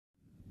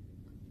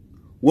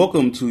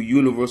Welcome to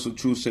Universal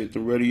Truth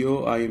Satan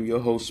Radio. I am your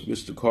host,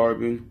 Mr.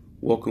 Carbon.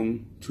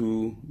 Welcome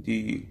to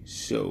the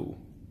show.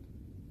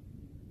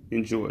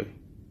 Enjoy.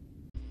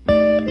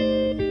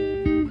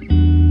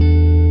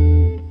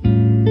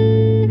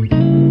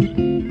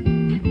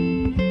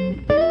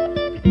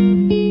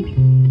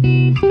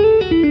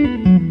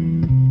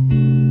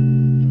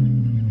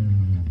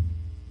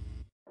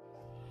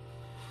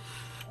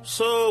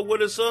 So,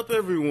 what is up,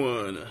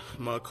 everyone?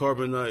 My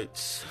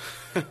Carbonites.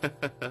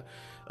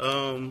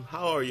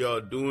 How are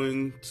y'all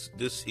doing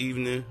this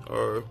evening?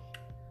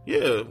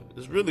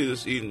 It's really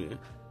this evening.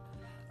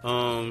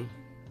 Having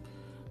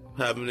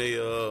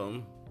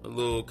a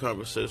little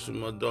conversation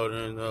with my daughter,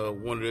 and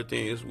one of the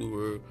things we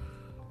were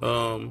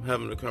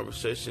having a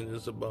conversation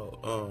is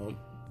about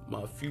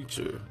my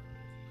future.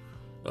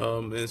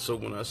 And so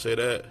when I say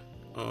that,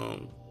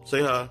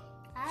 say hi.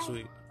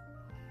 Sweet.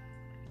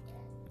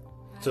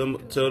 Tell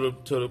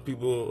the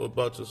people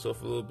about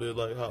yourself a little bit.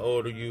 Like, how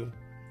old are you?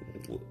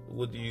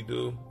 What do you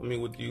do?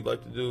 What do you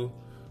like to do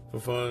for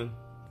fun?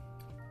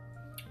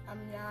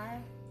 I'm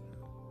 9.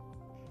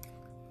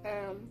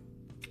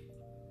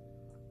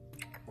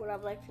 What I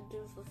like to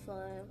do for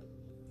fun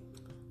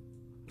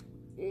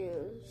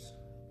is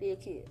be a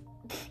kid.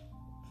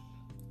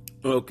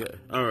 Okay,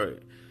 all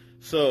right.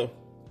 So,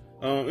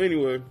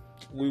 anyway,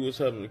 we was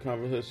having a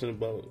conversation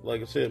about,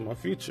 like I said, my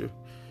future.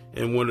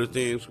 And one of the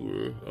things we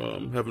were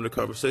having a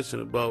conversation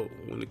about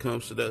when it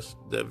comes to that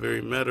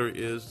very matter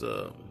is,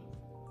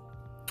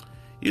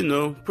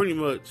 pretty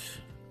much,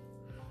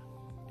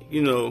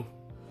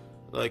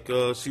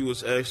 she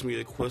was asking me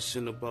a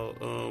question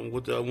about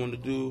what do I want to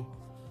do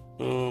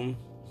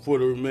for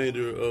the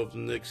remainder of the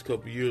next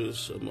couple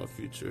years of my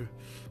future.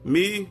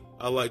 Me,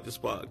 I like this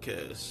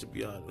podcast, to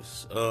be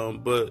honest.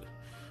 But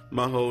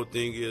my whole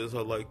thing is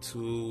I like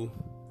to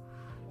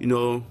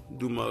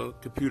do my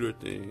computer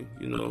thing,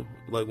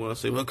 like when I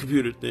say my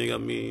computer thing, I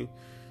mean,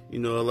 I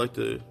like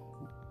to,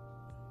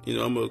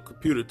 I'm a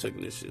computer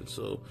technician,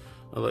 so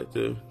I like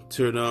to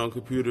tear down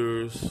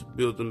computers,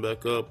 build them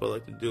back up. I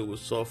like to deal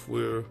with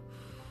software.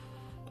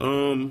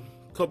 A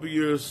couple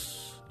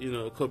years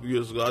ago,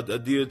 I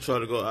did try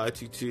to go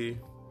ITT,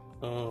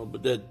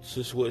 but that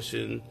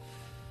situation,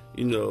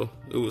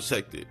 it was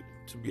hectic,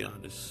 to be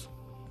honest.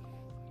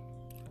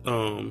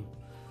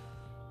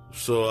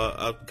 So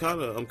I'm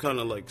kind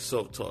of like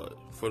self-taught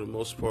for the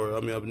most part.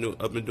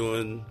 I've been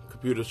doing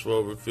computers for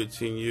over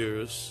 15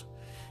 years,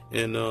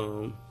 and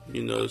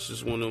it's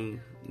just one of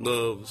them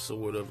loves or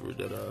whatever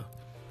that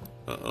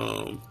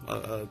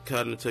I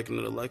kind of taken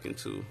a liking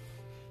to.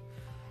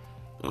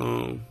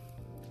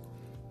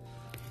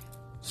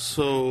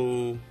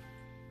 So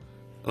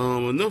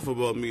enough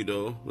about me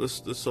though.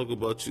 Let's talk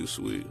about you,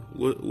 sweet.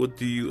 What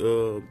do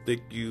you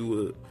think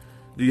you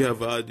do you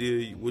have an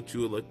idea what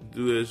you would like to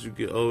do as you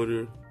get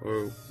older,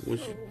 or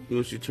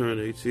once you turn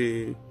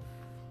 18?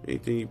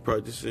 Anything you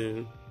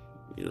practicing,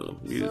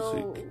 music?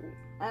 So,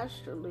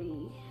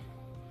 actually,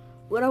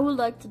 what I would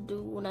like to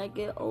do when I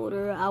get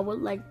older, I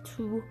would like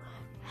to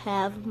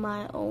have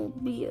my own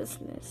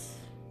business.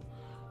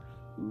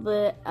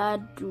 But I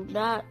do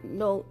not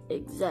know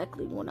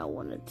exactly what I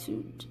want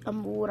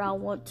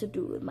to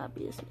do with my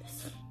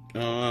business.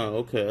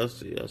 Okay, I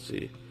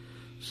see.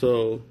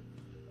 So,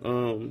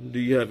 do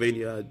you have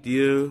any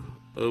idea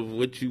of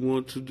what you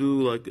want to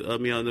do? Like, I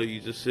know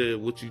you just said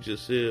what you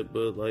just said,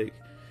 but like,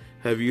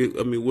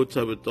 what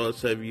type of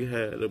thoughts have you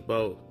had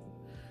about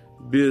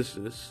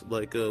business?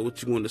 Like,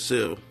 what you want to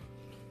sell?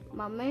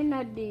 My main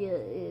idea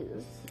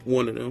is...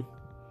 One of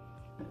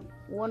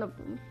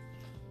them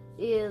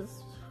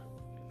is...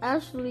 I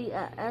actually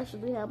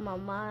have my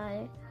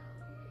mind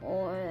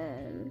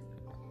on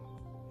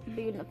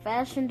being a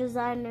fashion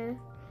designer,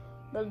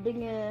 but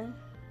then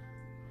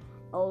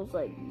I was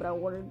like, but I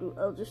want to do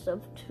other stuff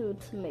too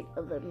to make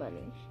other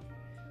money.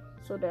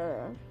 So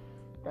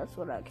that's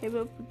what I came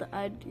up with the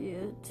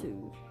idea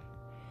to,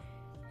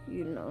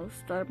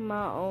 start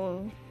my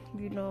own,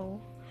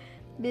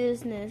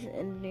 business,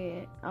 and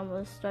then I'm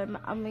gonna start my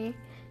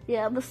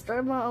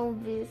own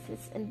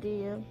business, and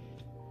then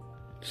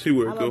see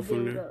where it go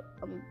from there.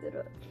 I'm gonna build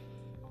up.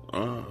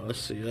 I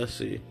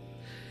see.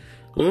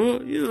 Well,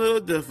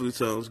 that definitely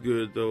sounds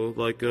good though.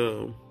 Like,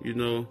 of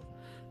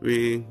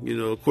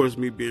course,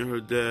 me being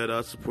her dad,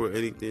 I support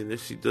anything that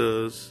she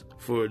does.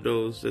 For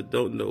those that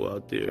don't know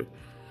out there,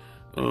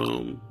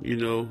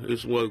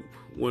 it's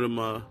one of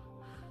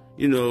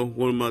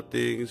my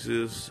things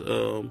is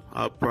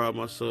I pride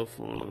myself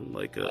on,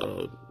 like,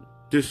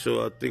 this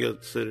show. I think I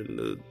said it in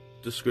the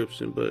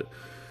description, but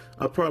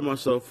I pride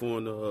myself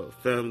on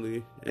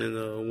family, and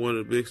one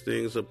of the big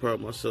things I pride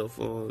myself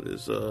on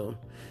is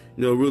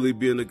really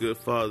being a good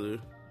father,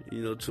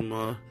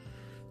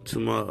 to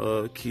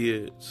my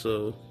kid.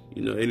 So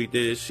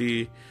anything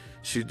that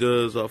she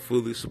does, I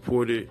fully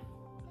support it.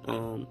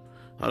 I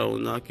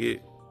don't knock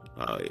it.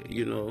 I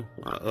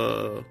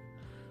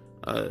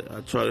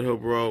try to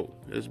help her out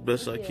as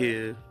best I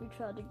can. We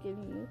try to give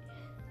you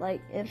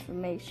like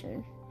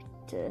information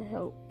to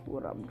help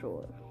what I'm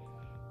doing.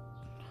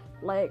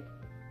 Like,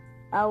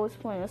 I was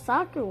playing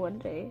soccer one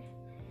day,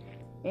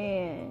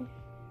 and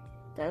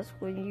that's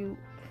when you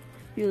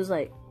was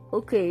like,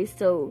 okay,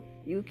 so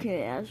you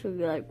can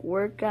actually like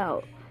work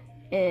out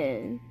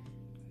and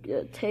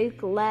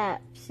take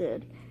laps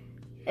and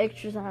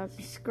exercise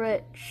and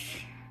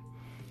stretch,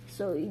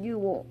 so you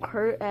won't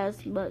hurt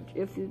as much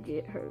if you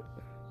get hurt.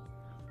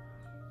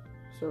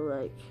 So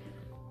like,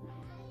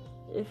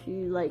 if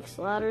you like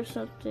slide or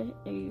something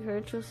and you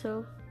hurt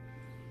yourself,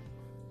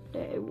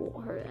 then it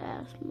won't hurt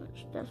as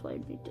much. That's why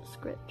you need to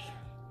stretch.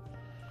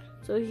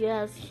 So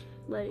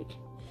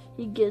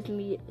he gives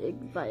me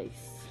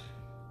advice.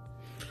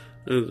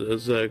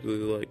 Exactly,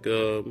 like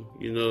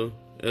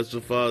as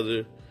a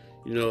father,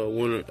 I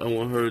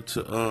want her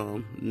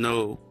to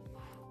know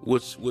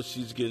what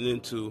she's getting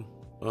into,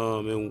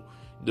 and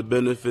the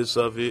benefits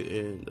of it,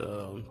 and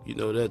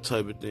that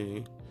type of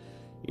thing,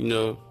 and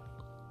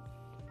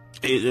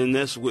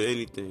that's with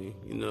anything,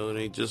 it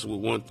ain't just with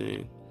one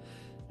thing.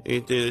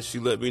 Anything that she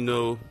let me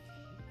know,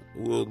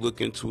 we'll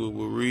look into it.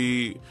 We'll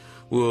read.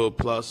 We'll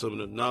apply some of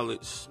the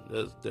knowledge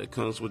that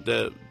comes with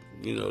that,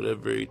 that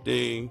very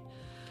thing.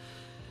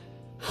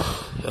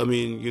 I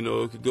mean,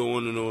 it could go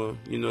on and on,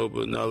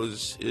 but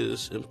knowledge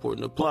is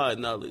important. Applied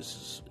knowledge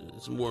is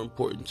more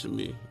important to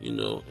me, and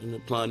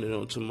applying it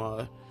onto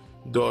my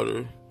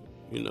daughter,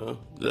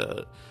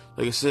 that,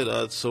 like I said,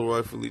 I'd so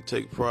rightfully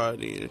take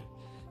pride in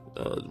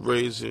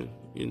raising,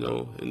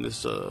 in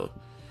this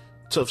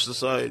tough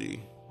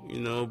society,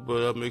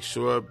 but I make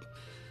sure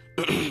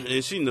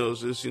and she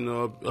knows this,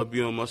 I'll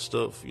be on my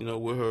stuff,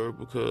 with her,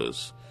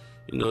 because,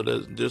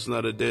 that there's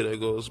not a day that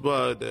goes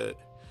by that,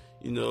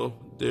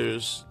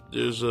 there's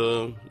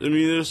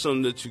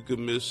something that you could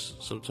miss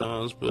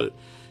sometimes, but,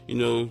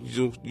 you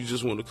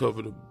just want to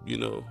cover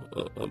you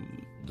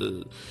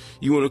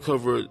want to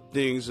cover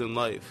things in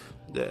life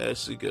that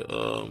actually could,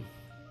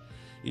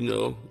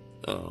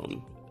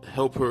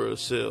 help her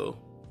excel.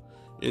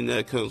 And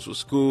that comes with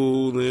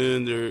school,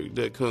 and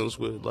that comes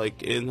with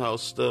like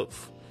in-house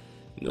stuff,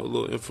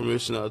 little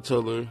information I'll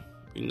tell her.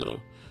 I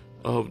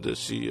hope that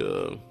she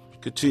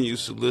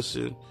continues to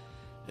listen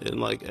and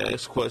like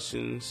ask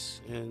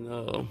questions, and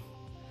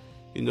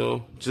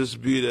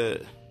just be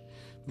that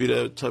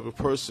type of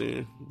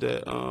person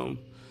that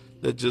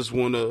just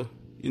wanna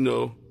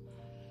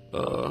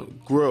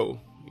grow.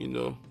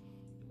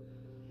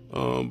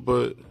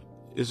 But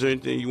is there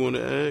anything you want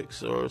to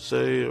ask or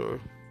say, or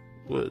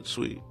what,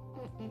 sweet?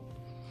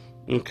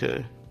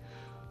 Okay.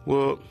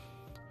 Well,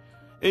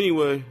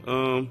 anyway, I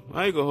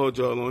ain't gonna hold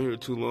y'all on here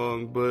too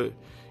long, but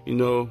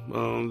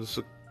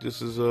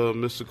this is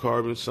Mr.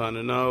 Carbon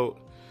signing out.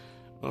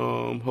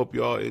 Hope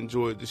y'all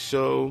enjoyed the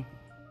show.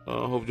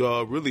 Hope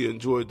y'all really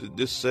enjoyed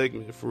this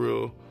segment, for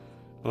real.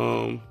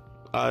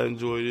 I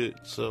enjoyed it,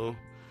 so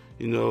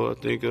I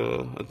think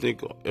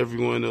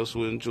everyone else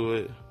will enjoy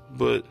it.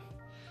 But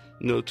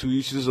to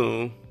each his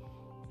own.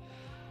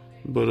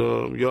 But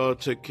y'all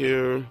take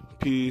care,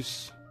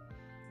 peace.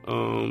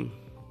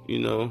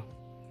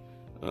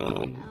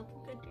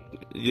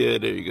 Yeah,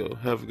 there you go.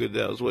 Have a good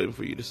day. I was waiting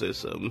for you to say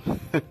something.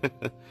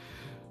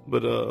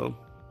 But all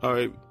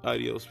right,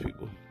 adios,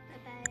 people.